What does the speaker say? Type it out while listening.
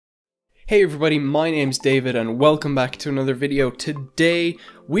Hey everybody, my name's David and welcome back to another video. Today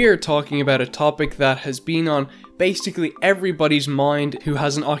we are talking about a topic that has been on basically everybody's mind who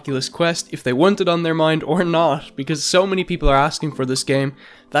has an Oculus Quest, if they want it on their mind or not, because so many people are asking for this game.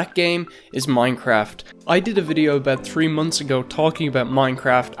 That game is Minecraft. I did a video about 3 months ago talking about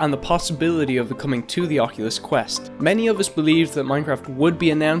Minecraft and the possibility of it coming to the Oculus Quest. Many of us believed that Minecraft would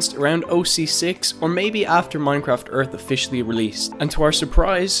be announced around OC6 or maybe after Minecraft Earth officially released. And to our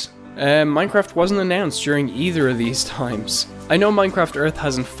surprise, Minecraft wasn't announced during either of these times. I know Minecraft Earth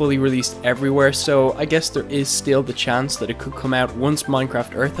hasn't fully released everywhere, so I guess there is still the chance that it could come out once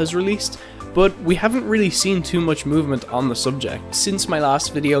Minecraft Earth has released, but we haven't really seen too much movement on the subject. Since my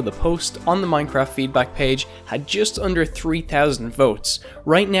last video, the post on the Minecraft feedback page had just under 3,000 votes.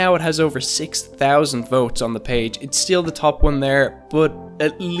 Right now it has over 6,000 votes on the page. It's still the top one there, but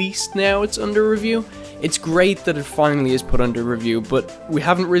at least now it's under review. It's great that it finally is put under review, but we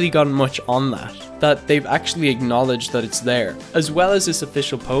haven't really gotten much on that they've actually acknowledged that it's there. As well as this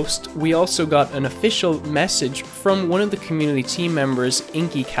official post, we also got an official message from one of the community team members,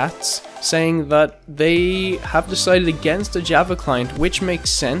 Inky Cats, saying that they have decided against a Java client, which makes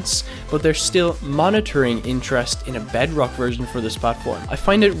sense, but they're still monitoring interest in a Bedrock version for this platform. I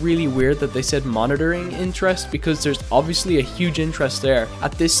find it really weird that they said monitoring interest because there's obviously a huge interest there.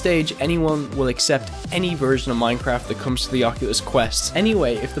 At this stage, anyone will accept any version of Minecraft that comes to the Oculus Quest.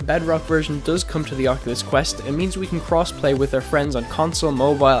 Anyway, if the Bedrock version does come to the Oculus Quest, it means we can cross-play with our friends on console,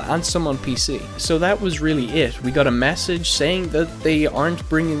 mobile, and some on PC. So that was really it. We got a message saying that they aren't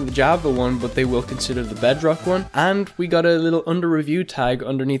bringing the Java one, but they will consider the Bedrock one, and we got a little under review tag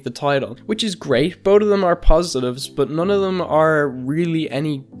underneath the title, which is great. Both of them are positives, but none of them are really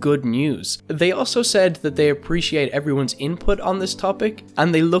any good news. They also said that they appreciate everyone's input on this topic,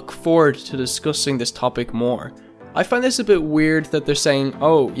 and they look forward to discussing this topic more. I find this a bit weird that they're saying,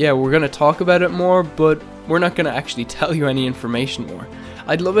 oh yeah, we're gonna talk about it more, but we're not gonna actually tell you any information more.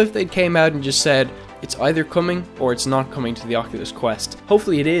 I'd love if they came out and just said, it's either coming or it's not coming to the Oculus Quest.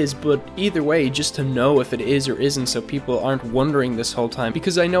 Hopefully it is, but either way, just to know if it is or isn't so people aren't wondering this whole time.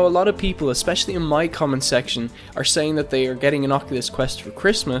 Because I know a lot of people, especially in my comment section, are saying that they are getting an Oculus Quest for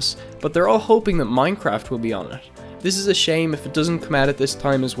Christmas, but they're all hoping that Minecraft will be on it. This is a shame if it doesn't come out at this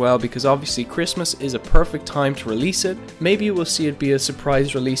time as well, because obviously Christmas is a perfect time to release it. Maybe we'll see it be a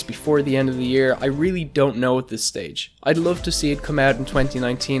surprise release before the end of the year. I really don't know at this stage. I'd love to see it come out in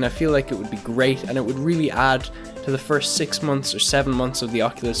 2019. I feel like it would be great and it would really add to the first 6 months or 7 months of the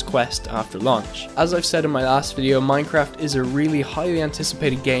Oculus Quest after launch. As I've said in my last video, Minecraft is a really highly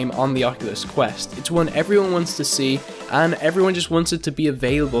anticipated game on the Oculus Quest. It's one everyone wants to see, and everyone just wants it to be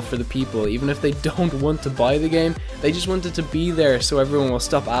available for the people. Even if they don't want to buy the game, they just want it to be there so everyone will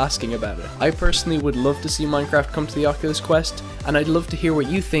stop asking about it. I personally would love to see Minecraft come to the Oculus Quest, and I'd love to hear what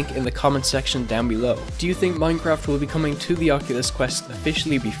you think in the comment section down below. Do you think Minecraft will be coming to the Oculus Quest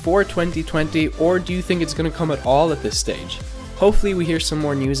officially before 2020, or do you think it's going to come at all at this stage? Hopefully we hear some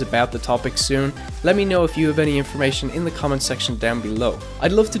more news about the topic soon. Let me know if you have any information in the comment section down below.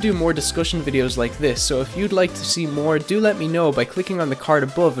 I'd love to do more discussion videos like this, so if you'd like to see more, do let me know by clicking on the card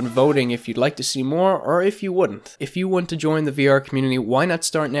above and voting if you'd like to see more or if you wouldn't. If you want to join the VR community, why not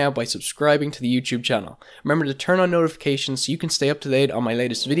start now by subscribing to the YouTube channel. Remember to turn on notifications so you can stay up to date on my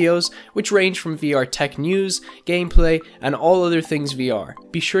latest videos, which range from VR tech news, gameplay, and all other things VR.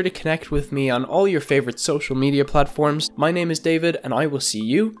 Be sure to connect with me on all your favorite social media platforms. My name is David, and I will see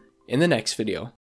you in the next video.